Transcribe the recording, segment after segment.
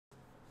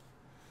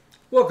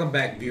Welcome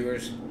back,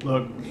 viewers.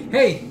 Look,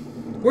 Hey,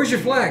 where's your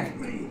flag?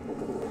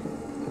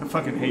 I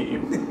fucking hate you.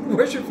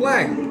 Where's your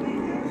flag?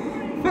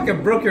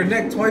 Fucking broke your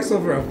neck twice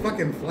over a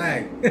fucking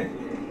flag.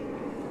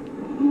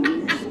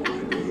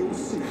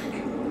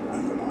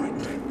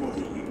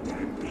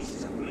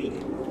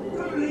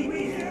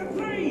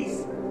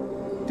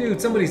 Dude,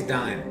 somebody's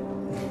dying.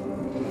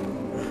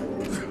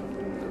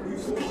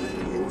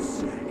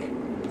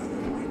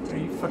 Are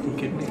you fucking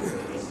kidding me?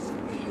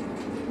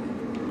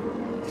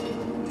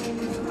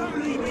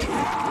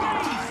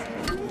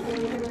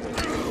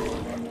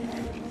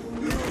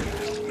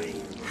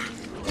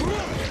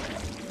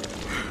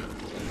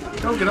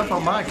 Don't get up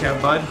on my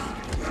account, bud.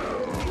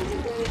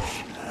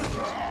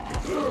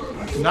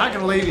 I'm not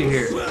gonna leave you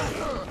here.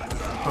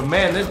 But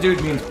man, this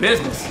dude means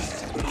business.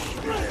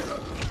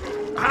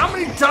 How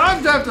many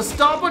times do I have to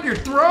stomp on your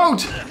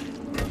throat?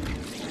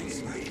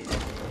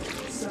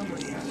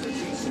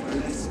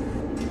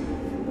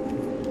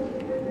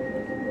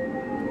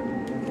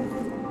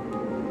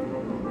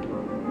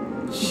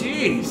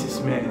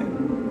 Jesus, man.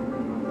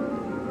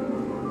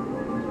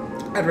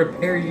 I'd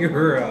repair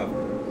your,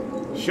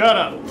 Shut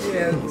up.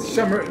 yeah,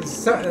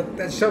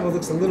 that shovel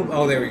looks a little,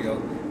 oh, there we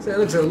go. So it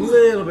looks a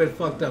little bit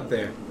fucked up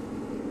there.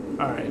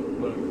 Alright,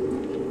 look.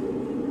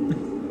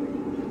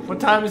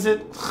 What time is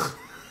it?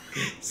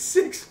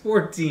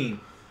 6:14.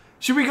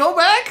 Should we go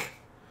back?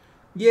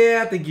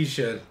 Yeah, I think you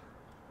should.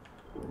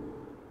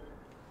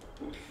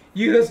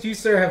 You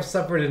sir, have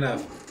suffered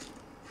enough.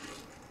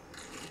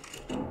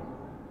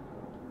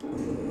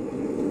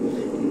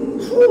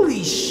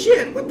 Holy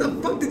shit! What the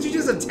fuck did you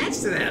just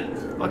attach to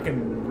that?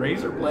 Fucking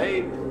razor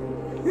blade?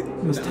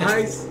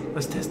 Nice.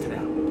 Let's test it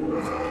out.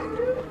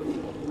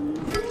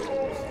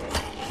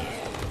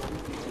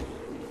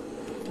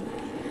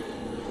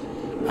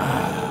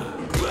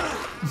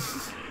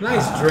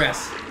 Nice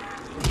dress.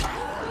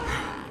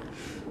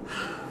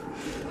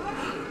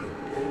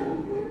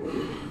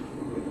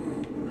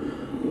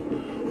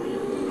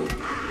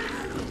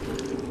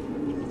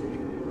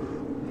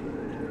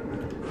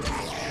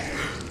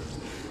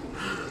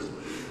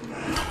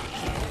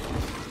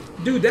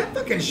 Dude, that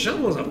fucking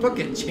shovel's a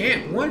fucking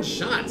champ. One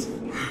shot.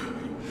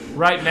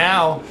 Right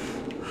now.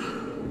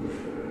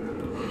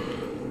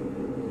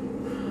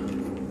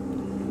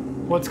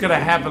 What's gonna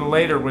happen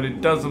later when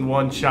it doesn't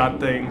one-shot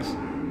things?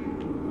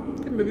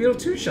 Maybe it'll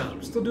two-shot.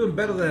 I'm still doing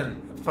better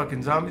than...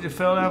 Fucking zombie just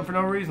fell down for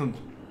no reason.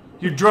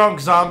 You're drunk,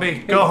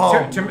 zombie. Go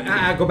home.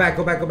 Go back.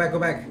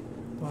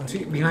 What?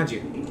 Behind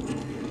you.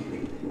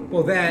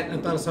 Well, that, I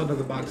thought I saw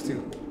another box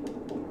too.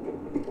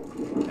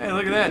 Hey,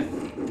 look at that.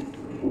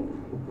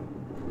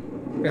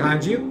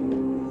 Behind you?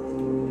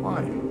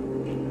 Why?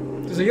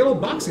 There's a yellow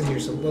box in here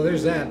somewhere. Well,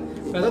 there's that.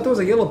 But I thought there was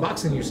a yellow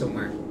box in here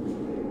somewhere.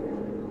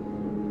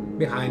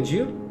 Behind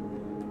you?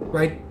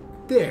 Right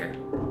there.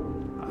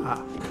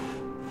 Aha.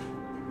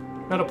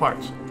 Metal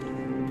parts.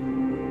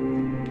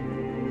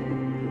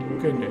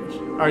 Good news.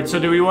 Alright, so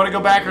do we want to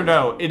go back or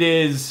no? It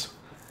is...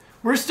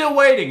 We're still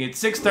waiting. It's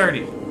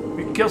 6:30.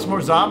 We can kill some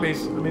more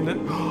zombies. I mean... No.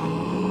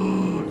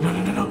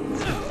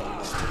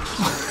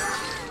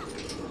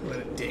 What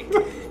a dick.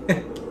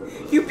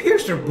 You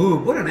pierced her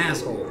boob. What an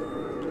asshole.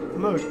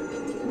 Look.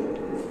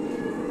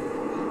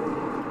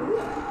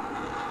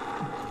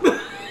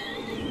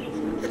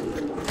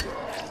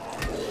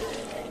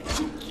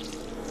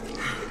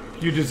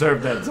 You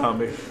deserve that,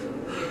 zombie.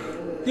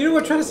 You know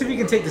what? Try to see if you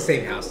can take the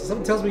safe house.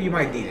 Something tells me you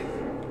might need it.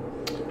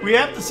 We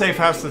have the safe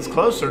house that's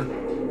closer.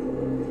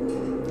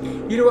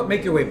 You know what?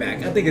 Make your way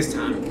back. I think it's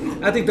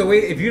time. I think the way...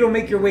 If you don't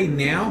make your way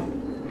now,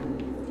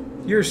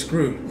 you're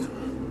screwed.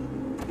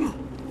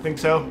 Think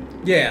so?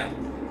 Yeah.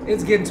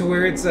 It's getting to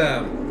where it's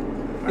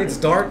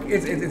dark.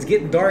 It's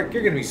getting dark.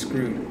 You're gonna be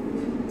screwed.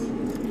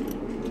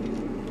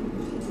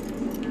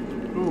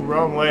 Ooh,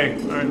 wrong way.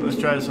 Alright, let's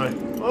try this way.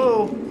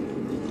 Whoa.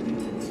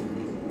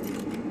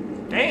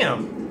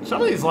 Damn.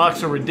 Some of these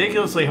locks are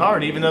ridiculously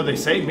hard, even though they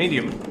say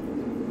medium.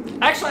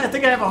 Actually, I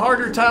think I have a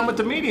harder time with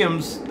the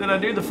mediums than I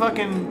do the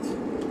fucking...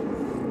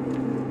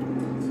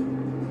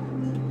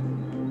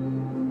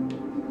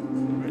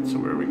 Alright, so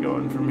where are we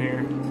going from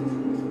here?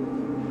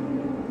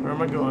 Where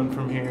am I going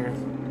from here?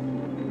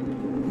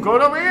 I'm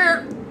going over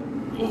here!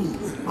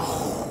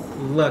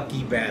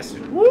 Lucky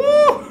bastard.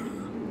 Woo!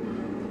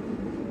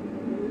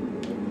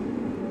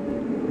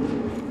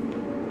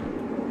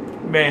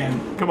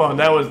 Man, come on,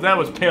 that was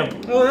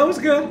pimp. Oh, that was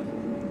good.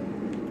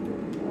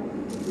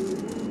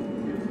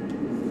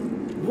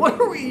 What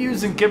are we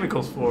using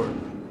chemicals for?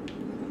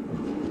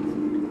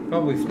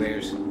 Probably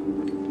flares.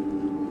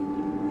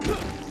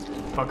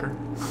 Fucker.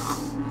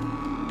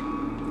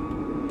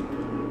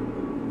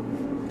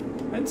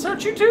 And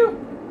search you too?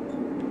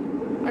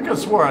 I could have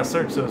swore I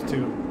searched those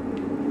two.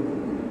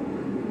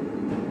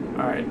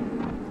 Alright.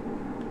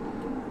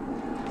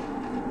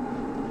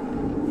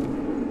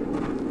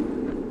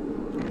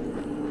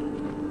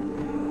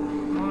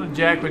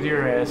 Jack with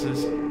your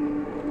asses.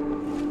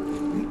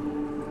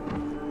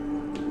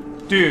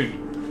 Dude,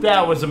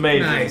 that was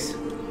amazing.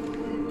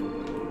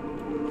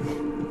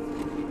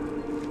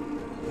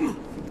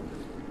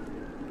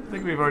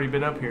 think we've already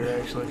been up here,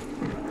 actually.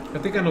 I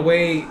think on the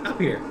way up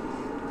here.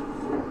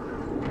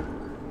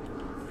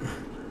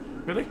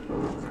 Really?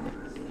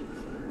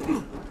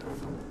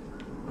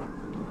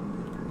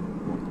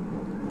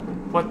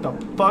 What the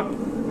fuck?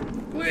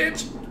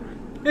 Glitch!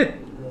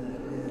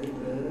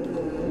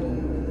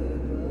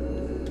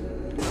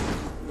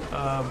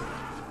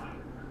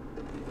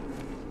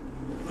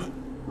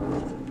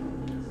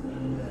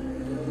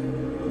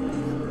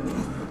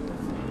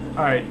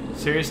 Alright,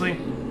 seriously?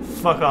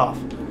 Fuck off.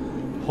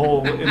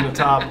 Hole in the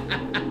top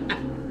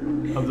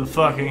of the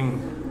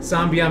fucking...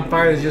 Zombie on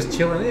fire is just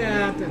chilling.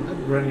 Yeah,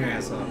 run your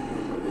ass off.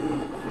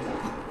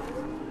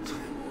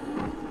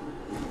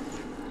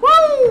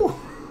 Woo!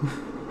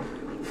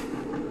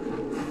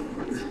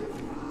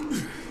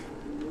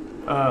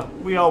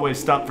 We always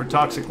stop for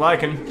toxic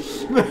lichen.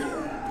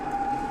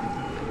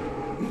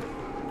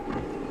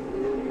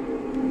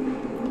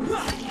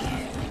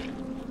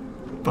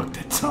 Fuck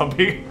that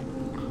zombie.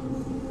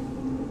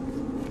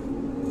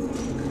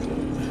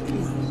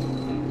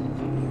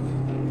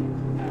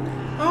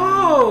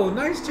 Oh,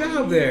 nice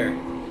job there.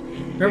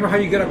 Remember how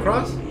you get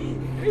across?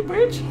 Hey,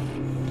 bitch.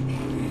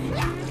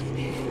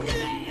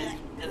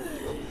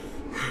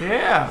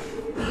 Yeah.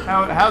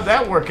 How'd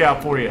that work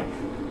out for you?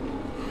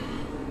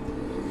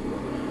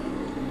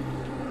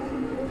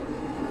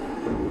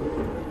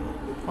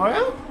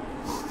 Well?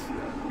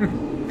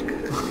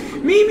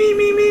 Me.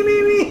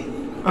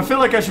 I feel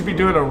like I should be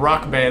doing a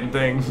rock band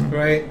thing.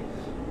 Right.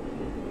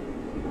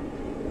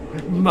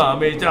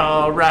 Mommy's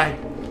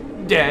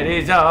alright.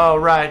 Daddy's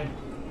alright.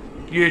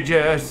 You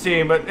just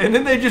seem it. And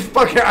then they just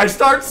fucking... I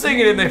start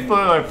singing and they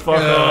fuck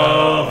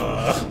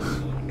off.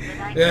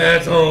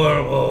 That's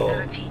horrible. I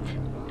repeat,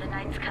 the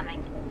night's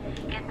coming.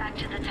 Get back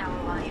to the tower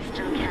while you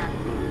still can.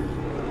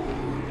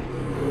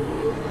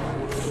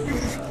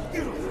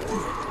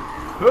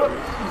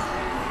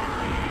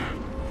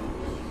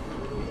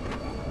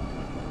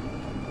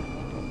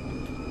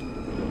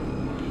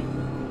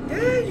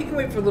 Yeah, you can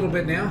wait for a little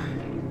bit now.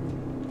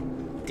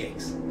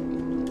 Dicks.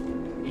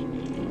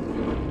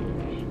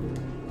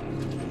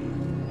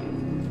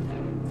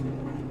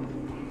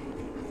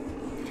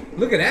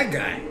 Look at that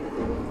guy.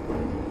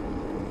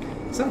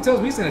 Something tells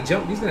me he's gonna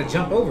jump. He's gonna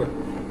jump over.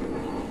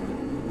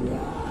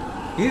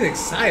 He's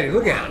excited.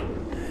 Look at him.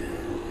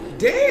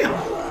 Damn.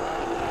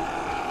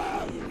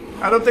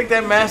 I don't think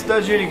that mask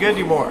does you any good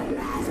anymore.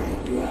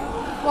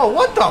 Whoa,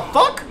 what the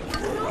fuck?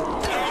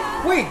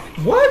 Wait,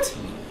 what?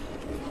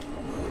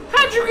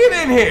 How'd you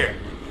get in here?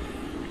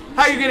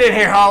 How you get in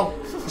here, Hall?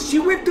 She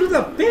went through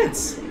the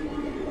fence.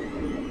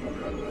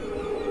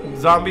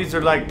 Zombies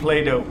are like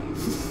Play-Doh.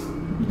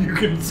 You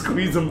can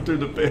squeeze them through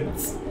the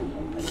fence.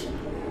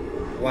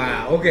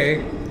 Wow,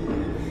 okay.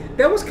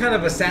 That was kind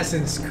of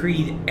Assassin's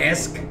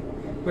Creed-esque,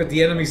 with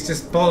the enemies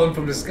just falling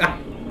from the sky.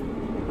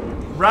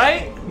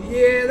 Right?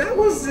 Yeah, that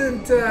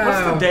wasn't, What's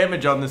the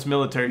damage on this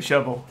military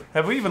shovel?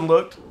 Have we even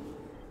looked?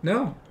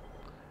 No.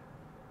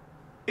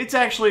 It's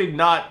actually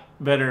not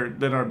better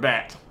than our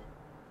bat.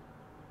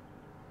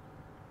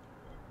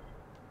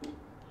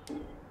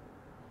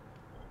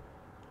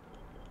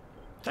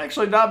 It's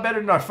actually not better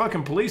than our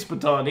fucking police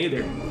baton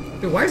either.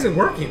 Dude, why is it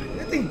working?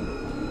 That thing...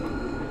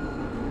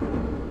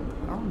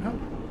 I don't know.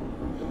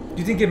 Do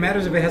you think it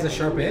matters if it has a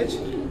sharp edge?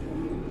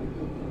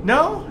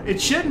 No, it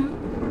shouldn't.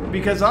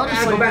 Because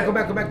honestly... Go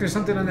back. There's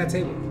something on that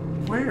table.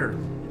 Where?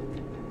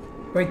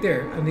 Right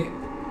there. On the...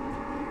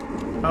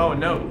 Oh,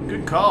 no.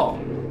 Good call.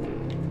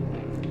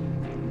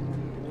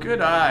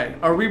 Good eye.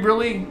 Are we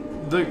really...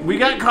 We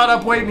got caught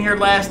up waiting here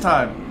last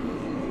time.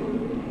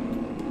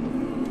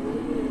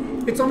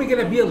 It's only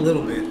gonna be a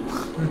little bit.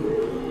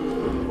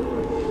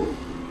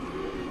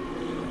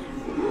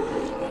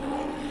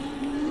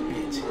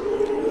 Bitch.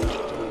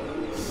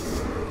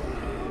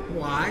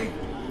 Why?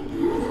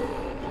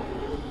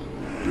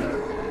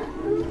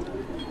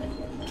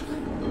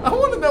 I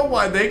want to know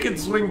why they can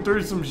swing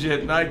through some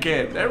shit and I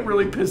can't. That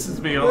really pisses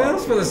me off. Well,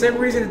 it's for the same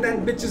reason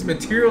that bitch just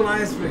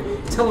materialized,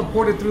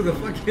 teleported through the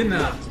fucking,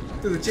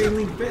 through the chain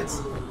link fence.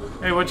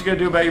 Hey, what you gonna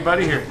do about your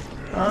buddy here?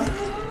 Huh?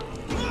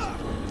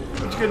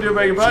 What you gonna do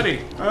about your buddy?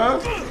 Huh?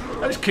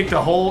 I just kicked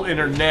a hole in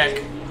her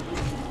neck.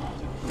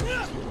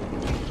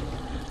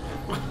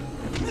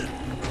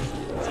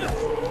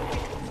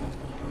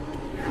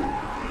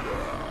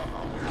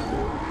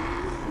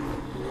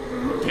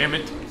 Damn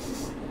it.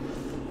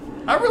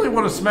 I really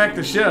want to smack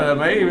the shit out of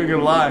him. I ain't even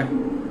gonna lie.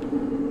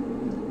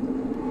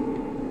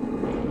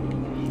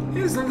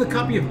 Here's another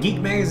copy of Geek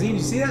Magazine.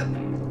 You see that?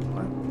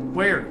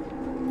 Where?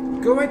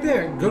 Go right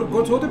there.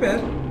 Go toward the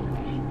bed.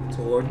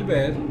 Toward the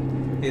bed.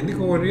 In the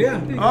corner, yeah.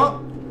 There you Oh.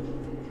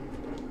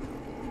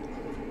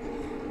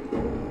 go.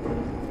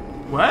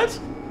 What?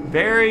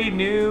 Very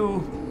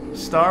new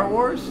Star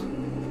Wars?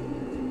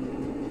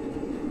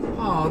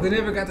 Oh, they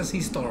never got to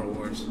see Star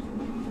Wars.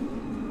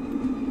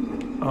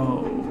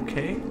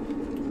 Okay.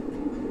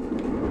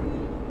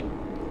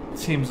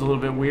 Seems a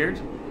little bit weird.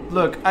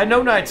 Look, I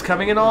know night's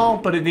coming and all,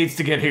 but it needs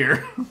to get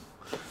here.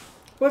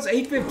 Well, it's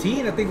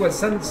 8:15. I think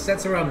sun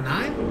sets around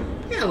 9.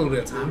 Yeah, a little bit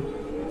of time.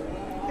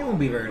 It won't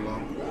be very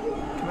long.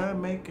 Can I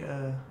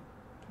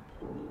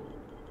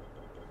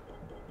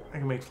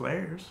make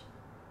flares.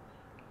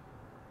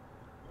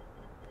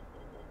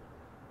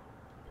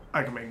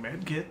 I can make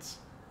med kits.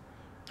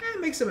 Yeah,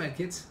 make some med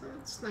kits.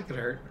 It's not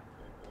gonna hurt.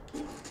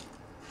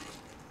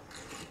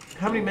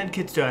 How many med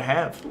kits do I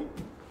have?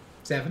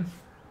 7.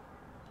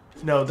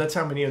 No, that's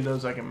how many of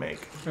those I can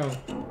make. Oh.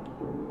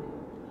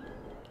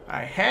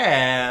 I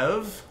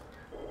have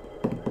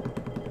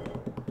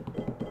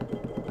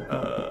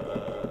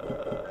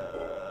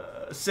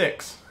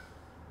 6.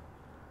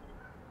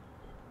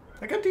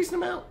 I got a decent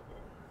amount.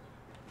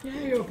 Yeah,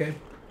 you're okay.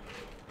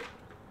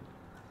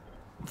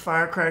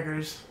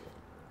 Firecrackers.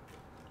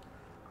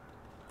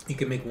 You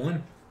can make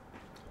 1.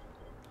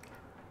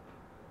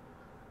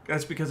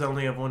 That's because I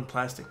only have 1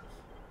 plastic.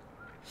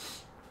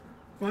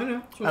 Why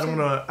not? I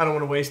don't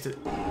wanna waste it.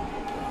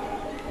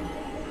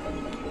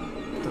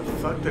 What the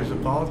fuck? There's a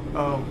ball.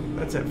 Oh,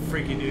 that's that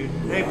freaky dude.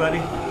 Hey, buddy,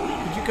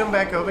 could you come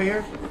back over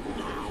here?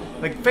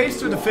 Like face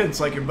through the fence,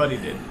 like your buddy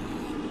did.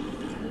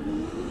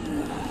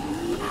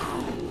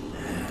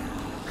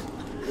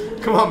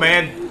 Come on,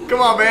 man. Come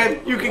on,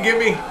 man. You can get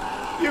me.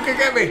 You can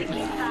get me.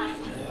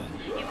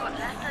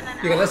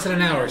 You got less than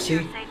an hour.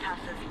 See?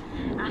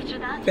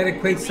 That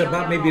equates to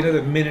about maybe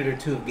another minute or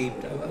 2 of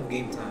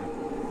game time.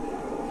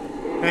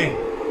 Hey.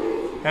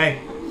 Hey.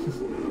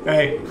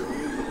 Hey.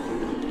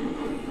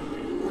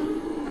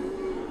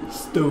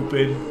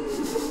 Stupid.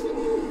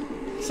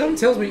 Something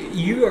tells me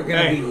you are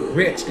going to be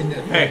rich in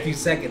a few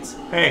seconds.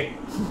 Hey.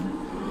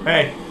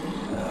 Hey.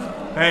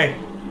 Hey.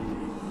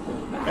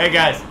 Hey,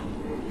 guys.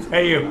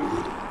 Hey, you.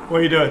 What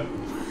are you doing?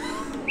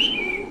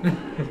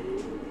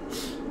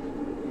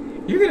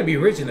 You're going to be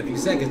rich in a few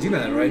seconds. You know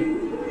that, right?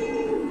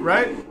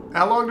 Right?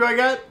 How long do I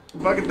got?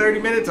 Fucking 30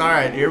 minutes?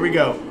 Alright, here we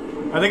go.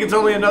 I think it's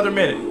only another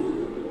minute.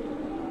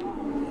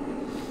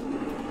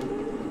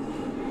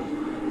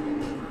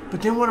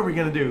 But then what are we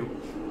gonna do?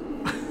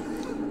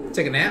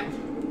 Take a nap.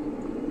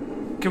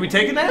 Can we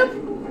take a nap?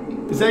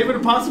 Is that even a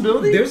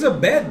possibility? There's a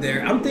bed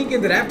there. I'm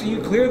thinking that after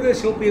you clear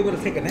this, you'll be able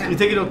to take a nap. You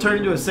think it'll turn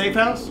into a safe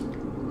house?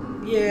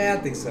 Yeah,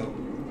 I think so.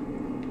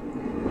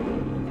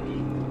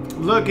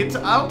 Look, I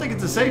don't think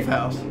it's a safe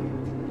house.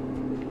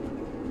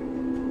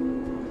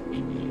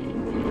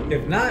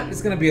 If not,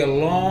 it's gonna be a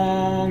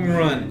long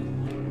run.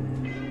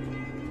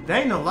 That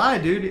ain't no lie,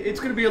 dude. It's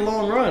gonna be a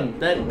long run.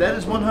 That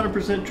is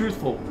 100%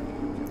 truthful.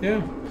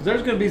 Yeah. 'Cause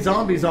there's gonna be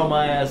zombies on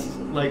my ass,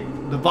 like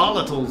the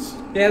volatiles.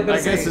 Yeah, but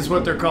I guess is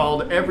what they're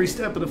called every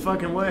step of the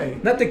fucking way.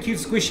 Not the cute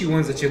squishy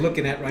ones that you're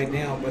looking at right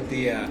now, but the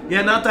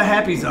Yeah, not the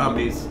happy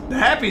zombies. The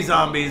happy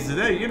zombies,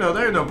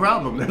 they're no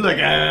problem. They're like,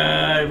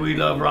 we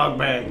love Rock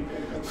Band.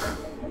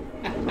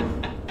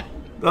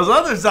 Those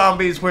other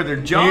zombies where their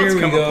jaws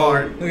come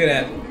apart. Look at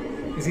that.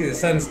 You see the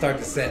sun start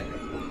to set.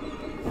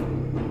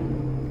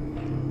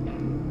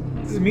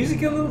 Does the music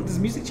get a little? Does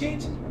the music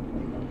change?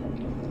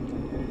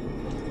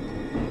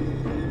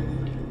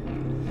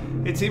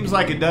 It seems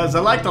like it does. I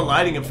like the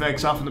lighting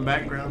effects off in the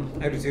background.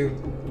 I do too.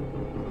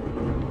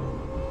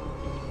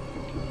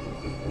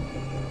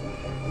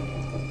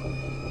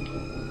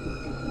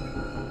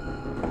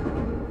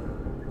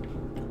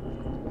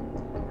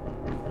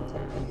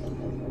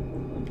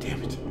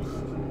 Damn it.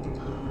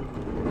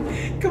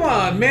 Come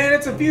on, man.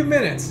 It's a few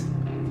minutes.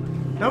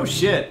 No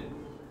shit.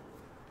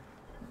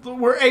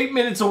 We're 8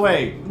 minutes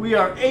away. We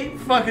are 8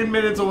 fucking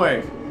minutes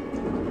away.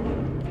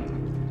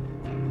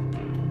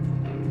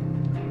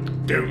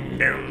 Doom,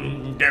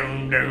 doom,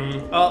 doom,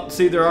 doom. Oh,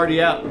 see, they're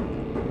already out.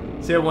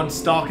 See that one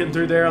stalking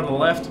through there on the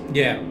left?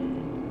 Yeah.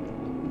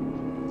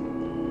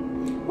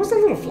 What's that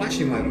little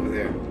flashing light over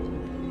there?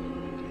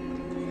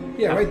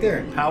 Yeah, right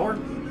there. Power?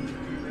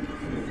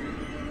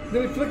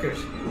 Then it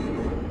flickers.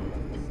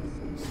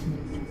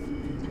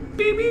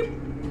 Beep, beep,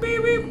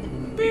 beep, beep,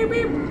 beep,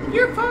 beep.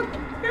 You're fucked.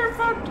 You're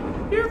fucked.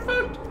 You're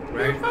fucked.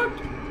 Right. You're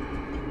fucked.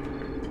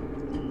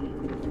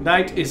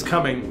 Night is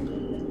coming.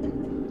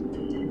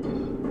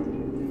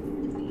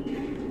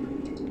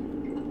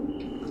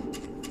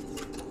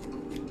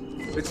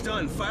 It's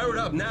done. Fire it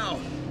up now.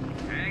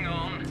 Hang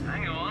on,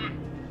 hang on.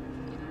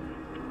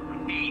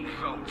 Eat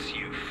votes,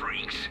 you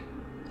freaks.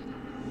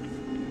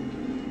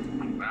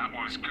 That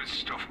was good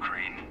stuff,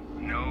 Crane.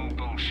 No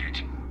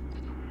bullshit.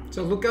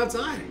 So look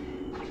outside.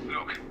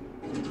 Look,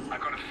 I've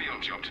got a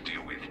field job to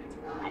deal with.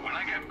 But when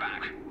I get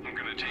back, I'm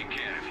gonna take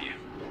care of you.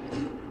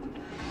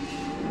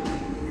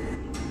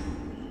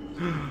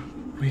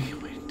 We can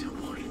wait until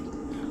morning.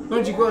 Why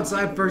don't you go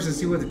outside first and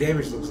see what the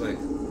damage looks like?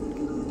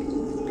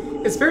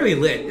 It's fairly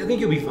lit. I think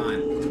you'll be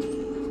fine.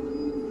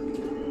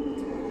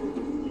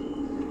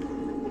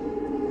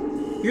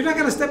 You're not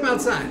gonna step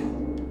outside.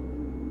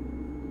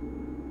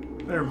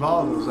 There are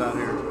volatiles out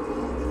here.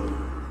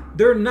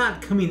 They're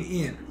not coming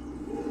in.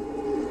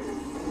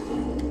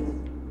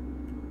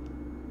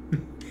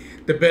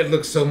 The bed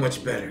looks so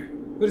much better.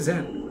 What is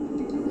that?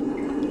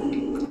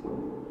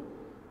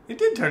 It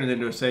did turn it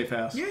into a safe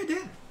house. Yeah, it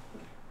did.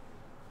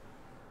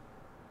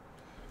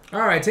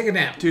 All right, take a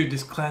nap. Dude,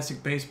 this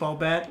classic baseball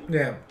bat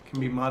Yeah. can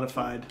be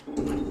modified.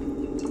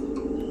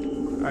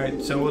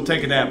 Alright, so we'll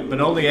take a nap,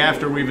 but only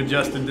after we've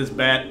adjusted this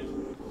bat.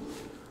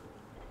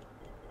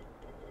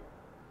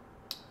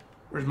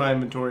 Where's my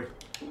inventory?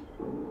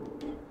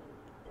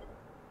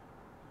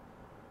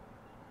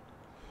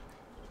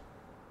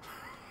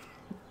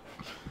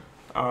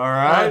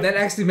 Alright. That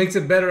actually makes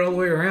it better all the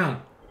way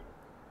around.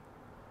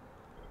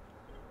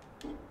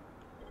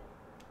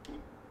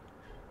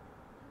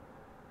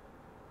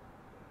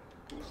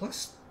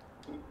 Plus...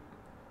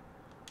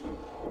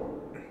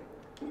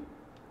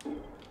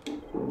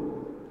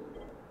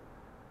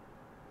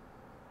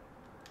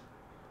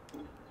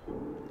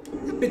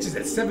 That bitch is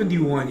at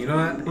 71, you know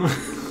that?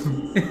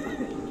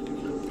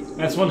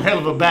 That's one hell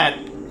of a bat.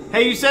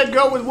 Hey, you said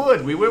go with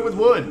wood. We went with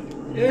wood.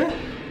 Yeah.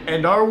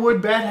 And our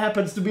wood bat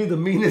happens to be the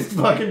meanest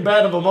fucking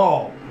bat of them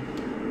all.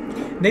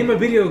 Name a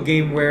video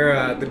game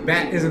where the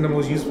bat isn't the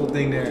most useful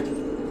thing there.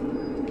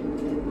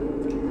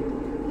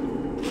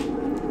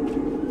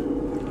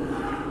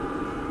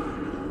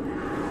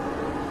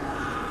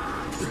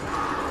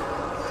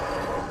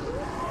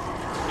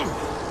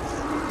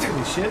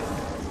 Holy shit.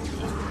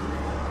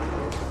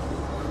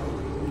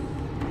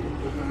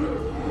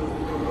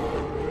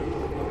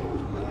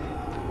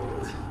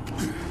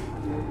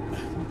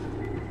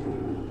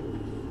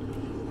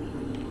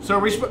 So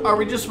are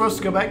we just supposed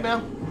to go back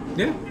now?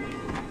 Yeah.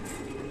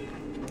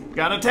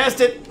 Gotta test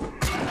it.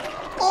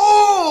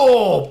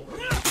 Oh!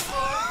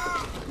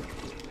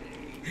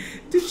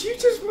 Did you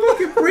just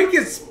fucking break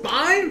his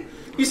spine?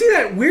 You see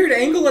that weird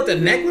angle at the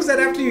neck? Was that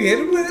after you hit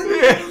him with it?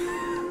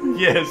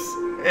 Yeah. Yes,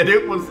 and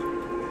it was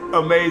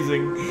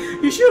amazing.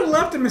 You should have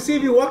left him and see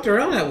if he walked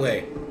around that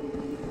way.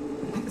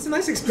 It's a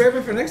nice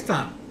experiment for next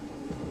time.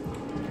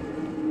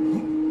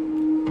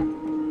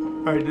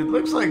 Alright, it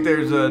looks like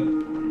there's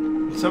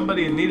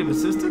somebody in need of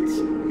assistance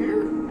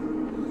here.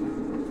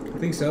 I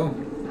think so.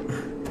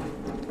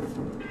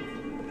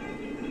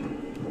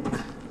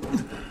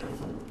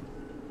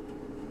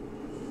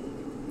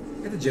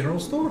 At the general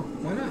store.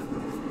 Why not?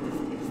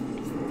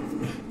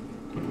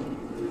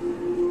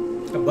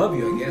 Above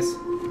you, I guess.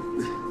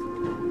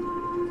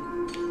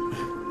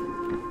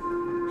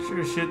 Sure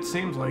as shit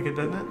seems like it,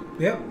 doesn't it?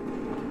 Yep.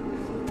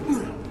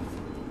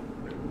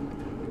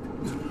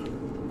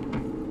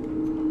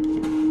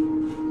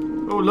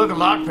 Oh, look, a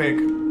lockpick.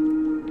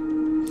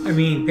 I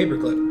mean,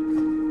 paperclip.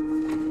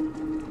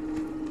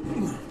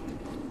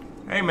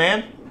 Hey,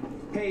 man.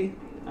 Hey,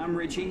 I'm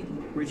Richie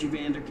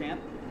Vanderkamp.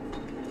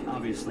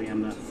 Obviously,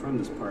 I'm not from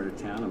this part of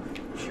town. I'm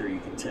sure you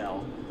can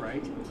tell,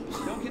 right?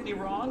 Don't get me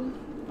wrong.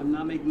 I'm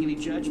not making any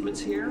judgments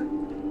here.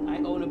 I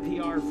own a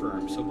PR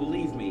firm, so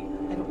believe me,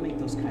 I don't make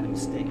those kind of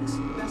mistakes.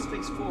 Best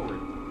Face Forward.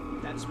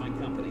 That's my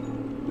company.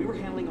 We were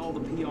handling all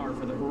the PR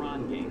for the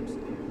Haran games.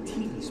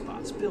 TV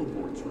spots,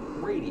 billboards,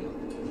 radio.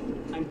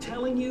 I'm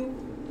telling you,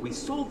 we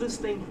sold this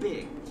thing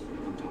big.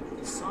 I'm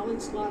talking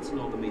solid slots in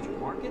all the major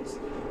markets,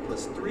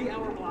 plus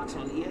 3-hour blocks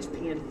on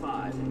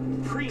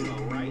ESPN5. Primo,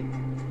 right?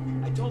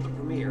 I told the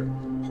premiere,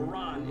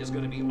 Haran is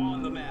going to be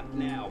on the map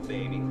now,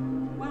 baby.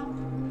 Well,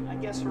 I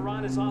guess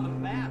Haran is on the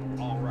map,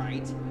 all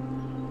right.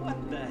 What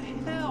the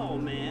hell,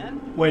 man?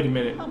 Wait a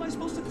minute. How am I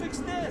supposed to fix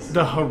this?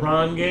 The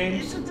Haran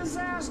games? It's a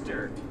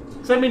disaster.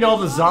 Does that mean all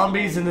the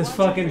zombies in this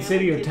fucking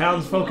city or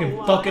town's fucking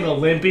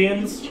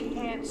Olympians? You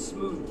can't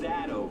smooth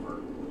that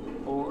over.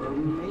 Or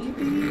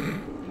maybe you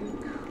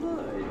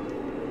could.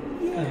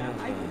 Yeah,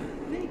 I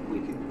think we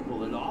could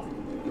pull it off.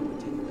 It would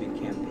take a big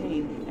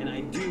campaign, and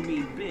I do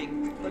mean big,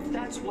 but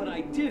that's what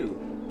I do.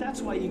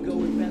 That's why you go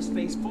with Best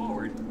Face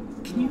Forward.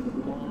 You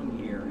belong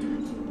here.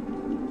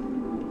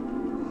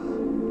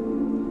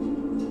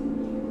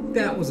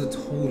 That was a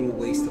total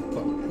waste of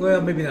fun.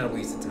 Well, maybe not a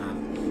waste of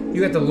time.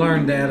 You have to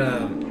learn that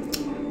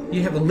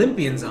you have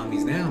Olympian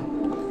zombies now.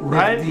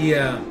 Right?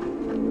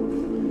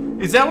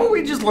 Is that what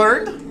we just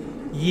learned?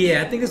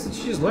 Yeah, I think that's what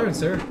you just learned,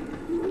 sir.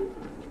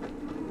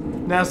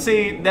 Now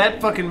see,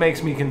 that fucking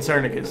makes me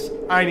concerned because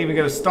I ain't even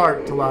gonna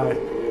start till I...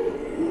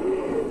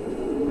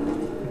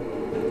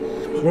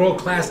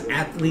 World-class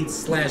athlete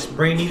slash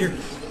brain eater.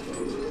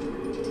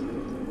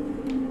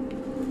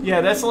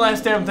 Yeah, that's the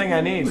last damn thing I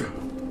need.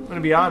 I'm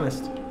gonna be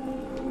honest.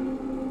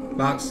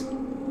 Box.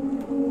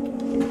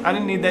 I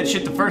didn't need that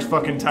shit the first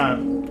fucking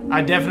time.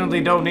 I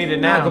definitely don't need it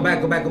now. Go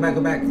back, go back, go back,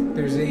 go back.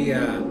 There's a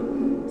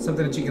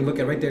something that you can look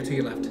at right there to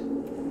your left.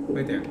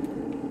 Right there.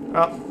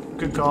 Oh,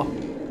 good call.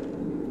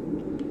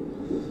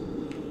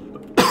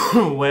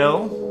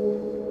 Well,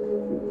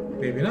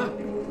 maybe not.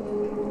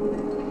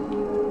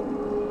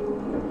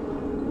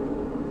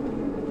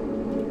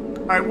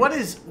 all right. What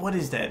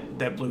is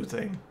that blue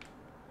thing?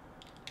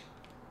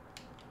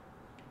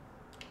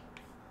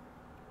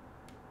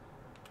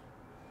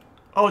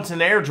 Oh, it's an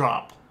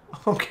airdrop.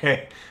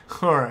 Okay,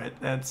 all right.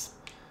 That's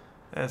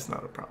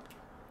not a problem.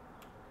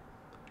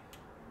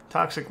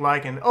 Toxic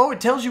lichen. Oh,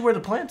 it tells you where the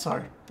plants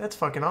are. That's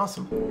fucking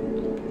awesome.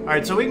 All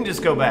right, so we can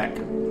just go back.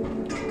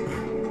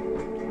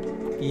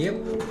 Yep.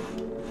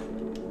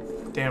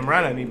 Damn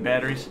right I need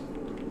batteries.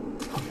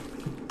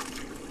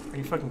 Are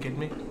you fucking kidding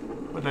me?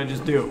 What did I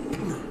just do?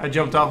 I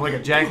jumped off like a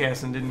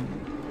jackass and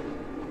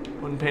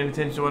wasn't paying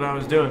attention to what I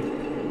was doing.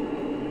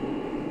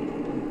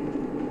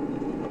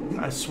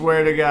 I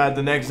swear to God,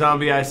 the next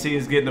zombie I see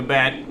is getting a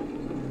bat.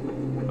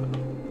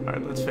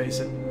 Alright, let's face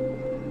it.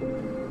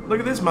 Look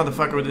at this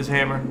motherfucker with his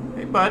hammer.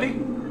 Hey, buddy.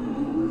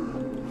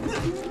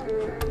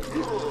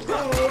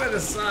 Oh, what a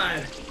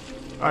side.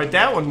 Alright,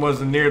 that one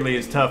wasn't nearly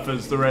as tough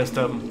as the rest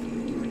of them.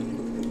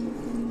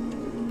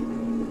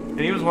 And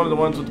he was one of the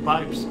ones with the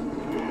pipes.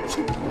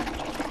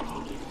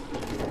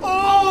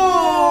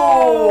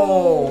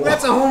 Oh!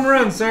 That's a home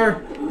run,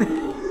 sir.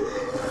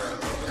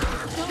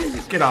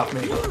 Get off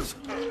me.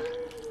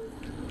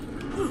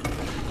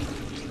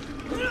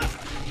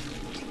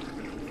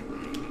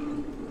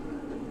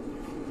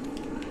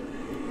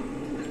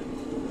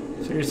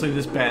 Seriously,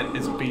 this bat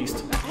is a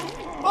beast.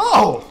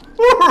 Oh!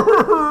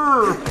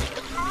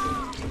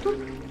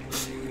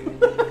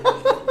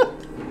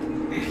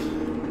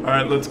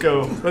 Alright, let's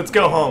go. Let's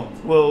go home.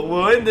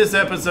 We'll end this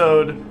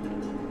episode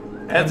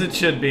as it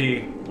should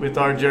be with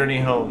our journey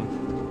home.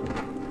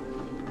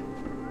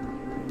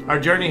 Our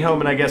journey home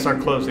and I guess our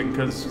closing,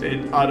 because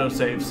it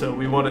auto-saves, so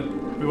we want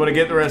to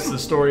get the rest of the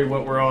story,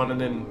 what we're on, and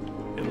then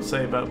it'll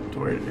say about to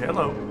where.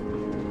 Hello.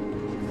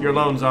 You're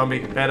alone, zombie.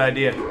 Bad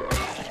idea.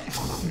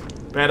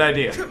 Bad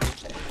idea.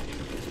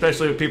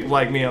 Especially with people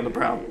like me on the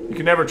prowl. You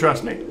can never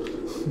trust me.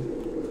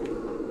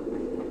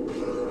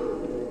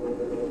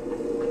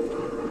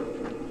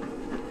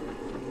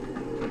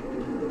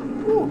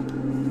 Ooh.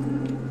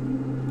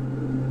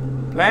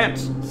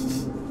 Plants.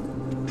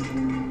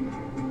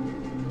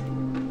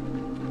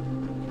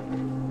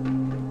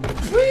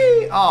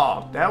 Whee!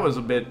 Oh, that was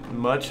a bit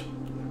much.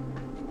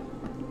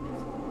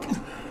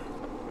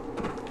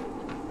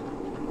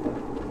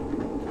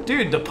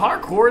 Dude, the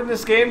parkour in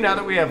this game, now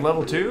that we have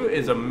level 2,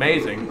 is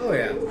amazing. Oh,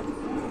 yeah.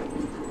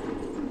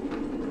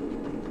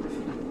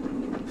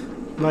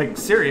 Like,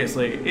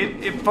 seriously,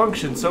 it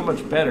functions so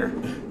much better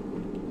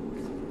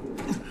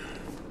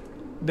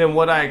than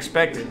what I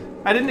expected.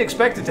 I didn't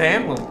expect it to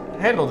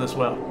handle this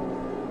well.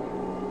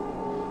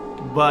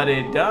 But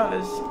it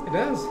does. It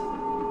does.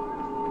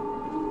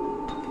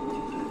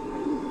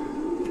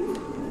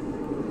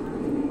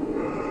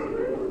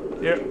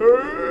 Yeah.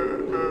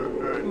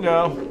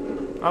 No.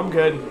 I'm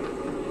good.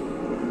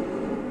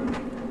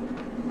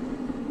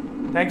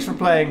 Thanks for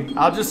playing.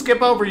 I'll just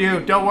skip over you.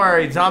 Don't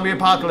worry. Zombie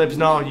apocalypse.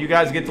 No, you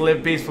guys get to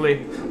live peacefully.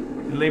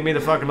 You leave me the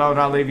fuck alone.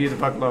 I'll leave you the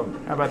fuck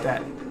alone. How about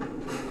that?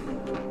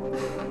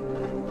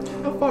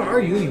 How far are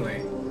you anyway?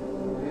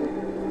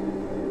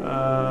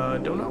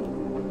 Don't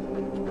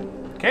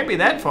know. Can't be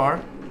that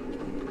far.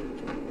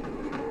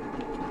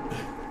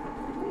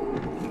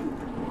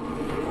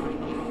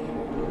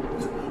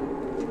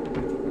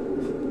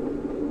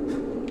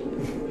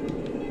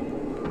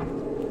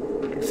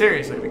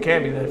 Seriously, we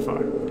can't be that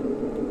far.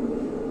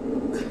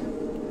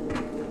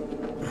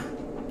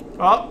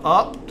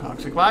 Oh,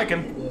 toxic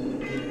lichen.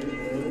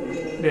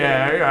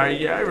 Yeah,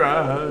 right.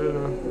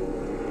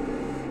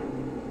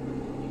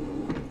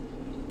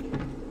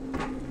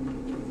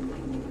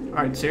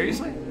 Alright,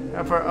 seriously?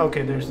 How far?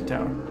 Okay, there's the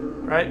tower.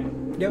 Right?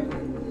 Yep.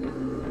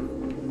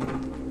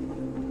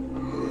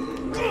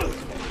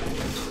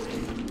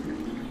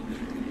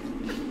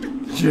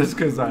 Just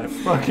because I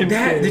fucking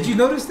Did you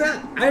notice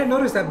that? I didn't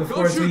notice that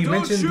before until you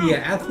mentioned the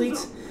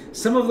athletes.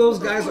 Some of those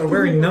guys are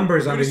wearing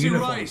numbers on their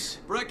uniforms. Rice.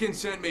 Brecken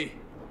sent me.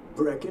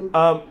 Brecken?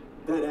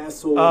 That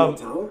asshole in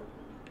the tower?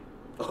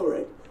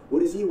 Alright, what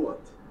does he want?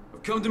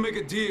 I've come to make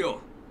a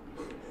deal.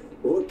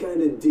 What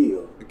kind of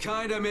deal? The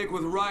kind I make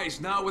with Rice,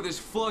 not with his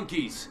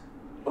flunkies.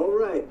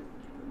 Alright,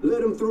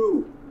 let him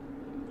through.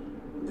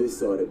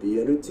 This ought to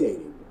be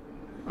entertaining.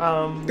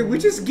 Did we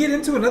just get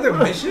into another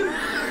mission?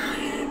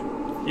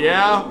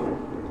 Yeah.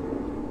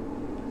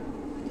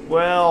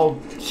 Well,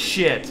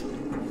 shit.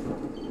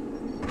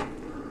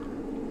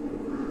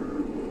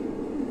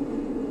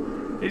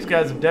 These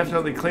guys have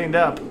definitely cleaned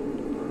up.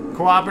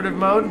 Cooperative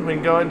mode, we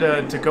can go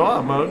into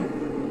co-op mode.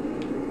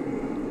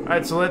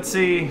 Alright, so let's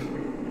see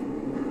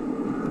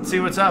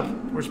what's up.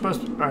 We're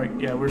supposed to, alright,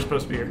 yeah, we're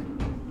supposed to be here.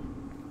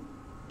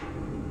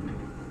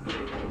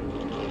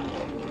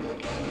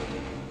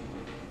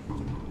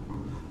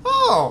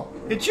 Oh,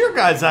 it's your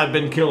guys I've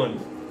been killing.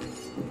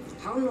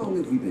 How long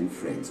have we been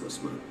friends,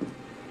 Osman?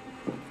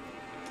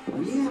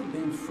 We have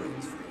been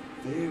friends for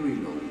a very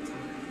long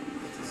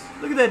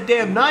time. Look at that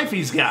damn knife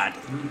he's got.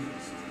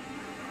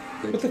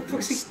 What the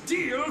fuck's he?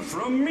 Steal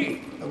from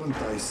me. Haven't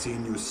I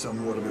seen you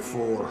somewhere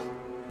before?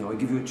 Now I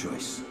give you a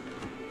choice.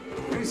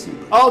 Very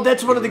simple. Oh,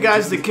 that's one of the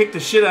guys that kicked the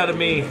shit out of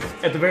me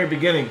at the very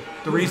beginning.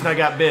 The reason I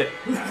got bit.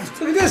 Look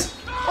at this!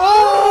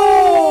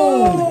 Oh!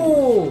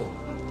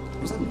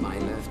 Was that my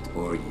left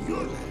or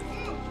your left?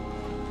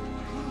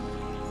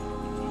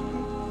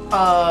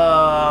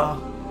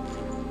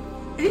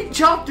 He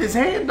chopped his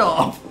hand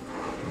off.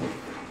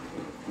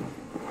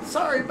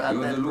 Sorry about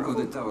You that, have the look bro. of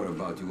the tower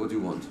about you. What do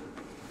you want?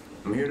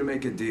 I'm here to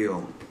make a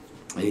deal.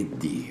 A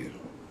deal.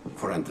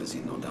 Fantasy,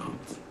 no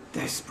doubt.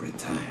 Desperate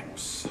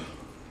times.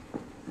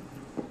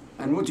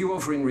 And what do you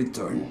offer in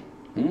return?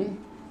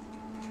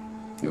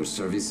 Your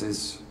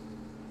services?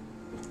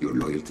 Your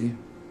loyalty?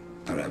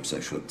 Perhaps I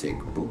should take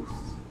both.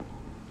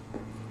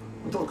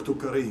 Talk to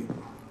Karim.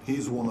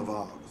 He's one of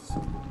ours.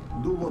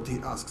 Do what he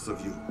asks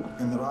of you,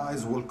 and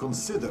Rias will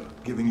consider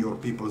giving your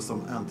people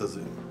some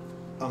antizin.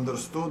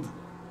 Understood?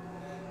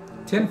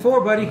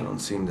 10-4, buddy. I don't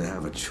seem to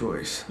have a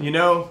choice. You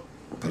know,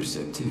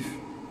 Perceptive.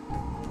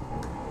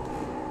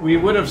 we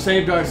would have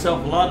saved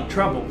ourselves a lot of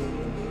trouble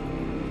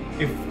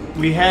if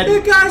we had...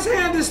 The guy's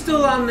hand is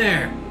still on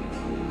there.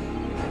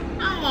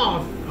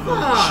 Oh,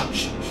 fuck.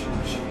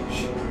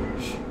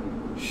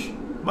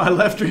 My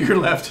left or your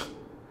left?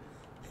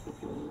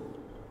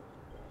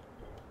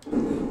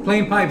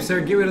 Plain pipe,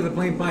 sir. Get rid of the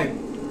plain pipe.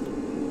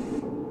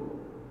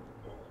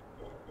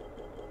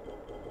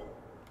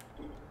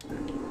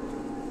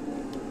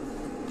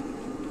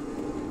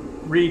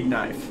 Reed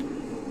knife.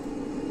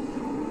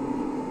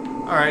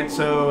 Alright,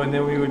 so, and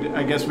then we would,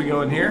 I guess we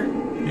go in here?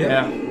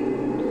 Yeah.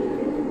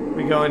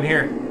 We go in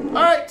here.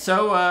 Alright,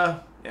 so,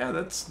 yeah,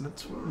 that's,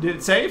 did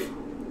it save?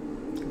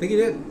 I think he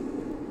did.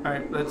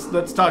 Alright,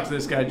 let's talk to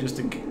this guy just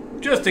in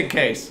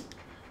case.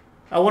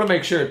 I want to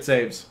make sure it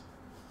saves.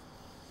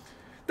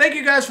 Thank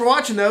you guys for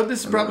watching, though.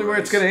 This is probably where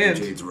it's going to end.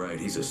 Jade's right.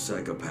 He's a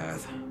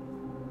psychopath.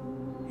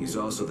 He's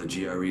also the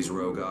GRE's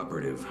rogue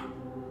operative.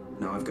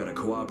 Now I've got to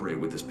cooperate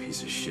with this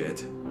piece of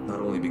shit. Not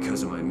only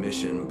because of my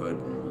mission,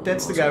 but...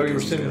 That's the also guy we were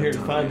because he's sitting got here to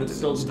time find that to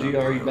stole the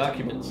stockpile. GRE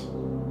documents.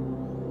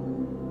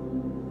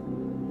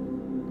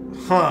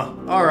 Huh.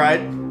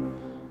 Alright.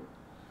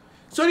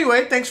 So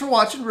anyway, thanks for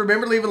watching.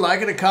 Remember, leave a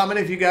like and a comment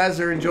if you guys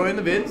are enjoying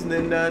the vids, and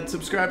then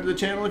subscribe to the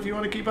channel if you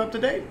want to keep up to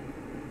date.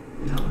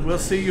 We'll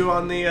see you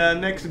on the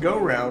next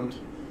go-round.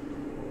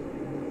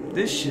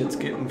 This shit's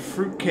getting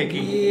fruitcakey.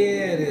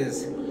 Yeah, it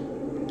is.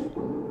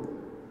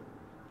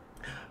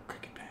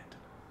 Cricket bat.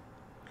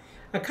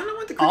 I kind of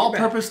want the cricket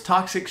bat. All-purpose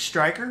toxic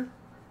striker?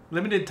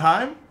 Limited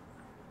time?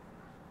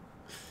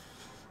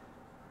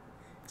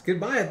 It's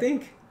goodbye, I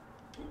think.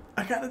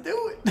 I gotta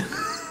do it.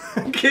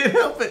 I can't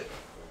help it.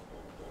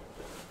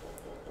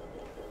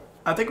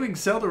 I think we can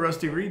sell the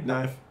rusty reed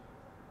knife.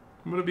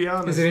 I'm gonna be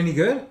honest. Is it any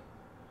good?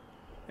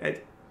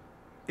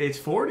 It's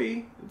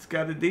 40. It's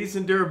got a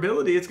decent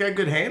durability. It's got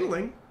good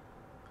handling.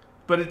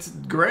 But it's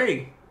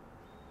gray.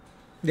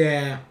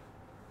 Yeah.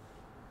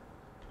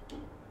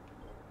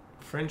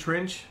 French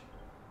wrench.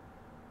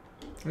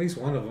 At least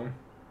one of them.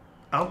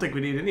 I don't think we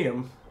need any of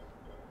them.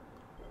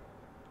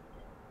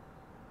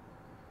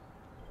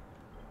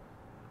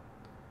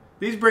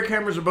 These brick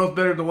hammers are both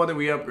better than the one that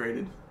we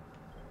upgraded.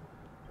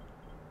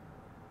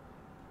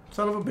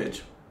 Son of a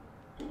bitch.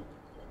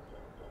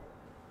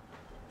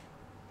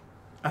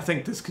 I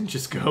think this can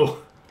just go.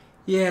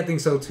 Yeah, I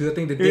think so too. I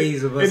think the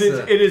days of us...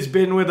 It has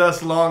been with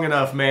us long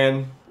enough,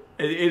 man.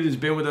 It has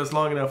been with us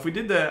long enough. We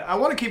did the... I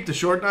want to keep the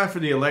short knife for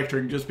the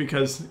electric just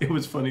because it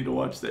was funny to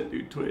watch that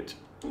dude twitch.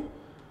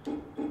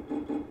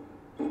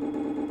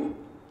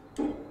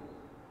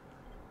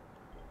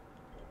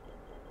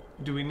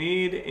 Do we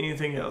need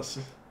anything else?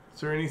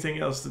 Is there anything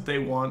else that they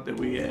want that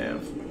we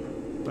have?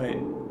 Wait.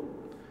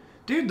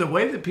 Dude, the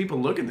way that people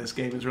look at this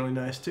game is really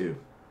nice too.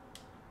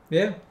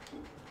 Yeah.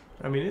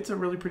 I mean, it's a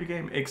really pretty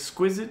game.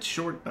 Exquisite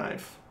short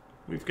knife.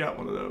 We've got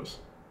one of those.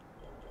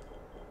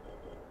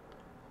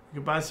 You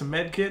can buy some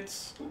med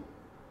kits.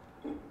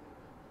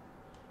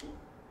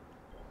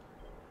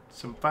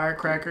 Some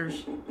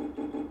firecrackers.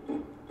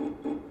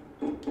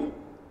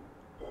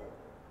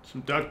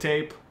 Some duct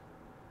tape.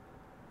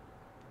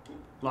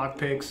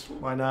 Lockpicks.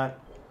 Why not?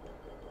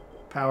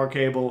 Power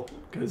cable.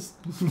 Because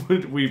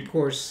we, Of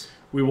course.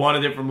 we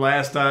wanted it from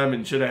last time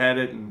and should have had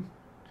it. And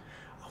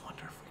I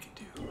wonder if we could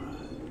do...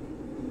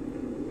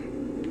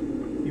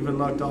 You've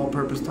unlocked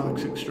all-purpose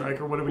toxic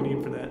striker. What do we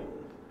need for that?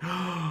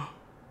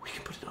 We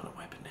can put it on a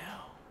weapon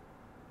now.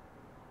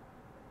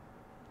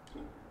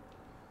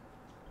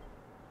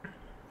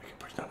 We can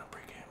put it on a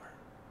brick hammer.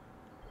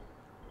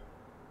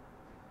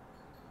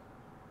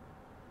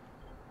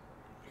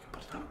 We can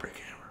put it on a brick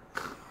hammer.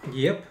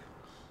 Yep.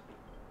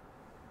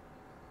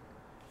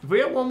 If we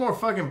had one more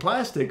fucking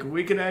plastic,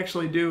 we could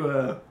actually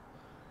do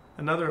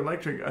another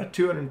electric, a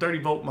 230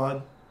 volt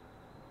mod.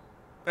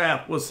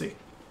 Yeah, we'll see.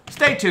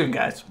 Stay tuned,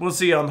 guys. We'll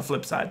see you on the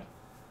flip side.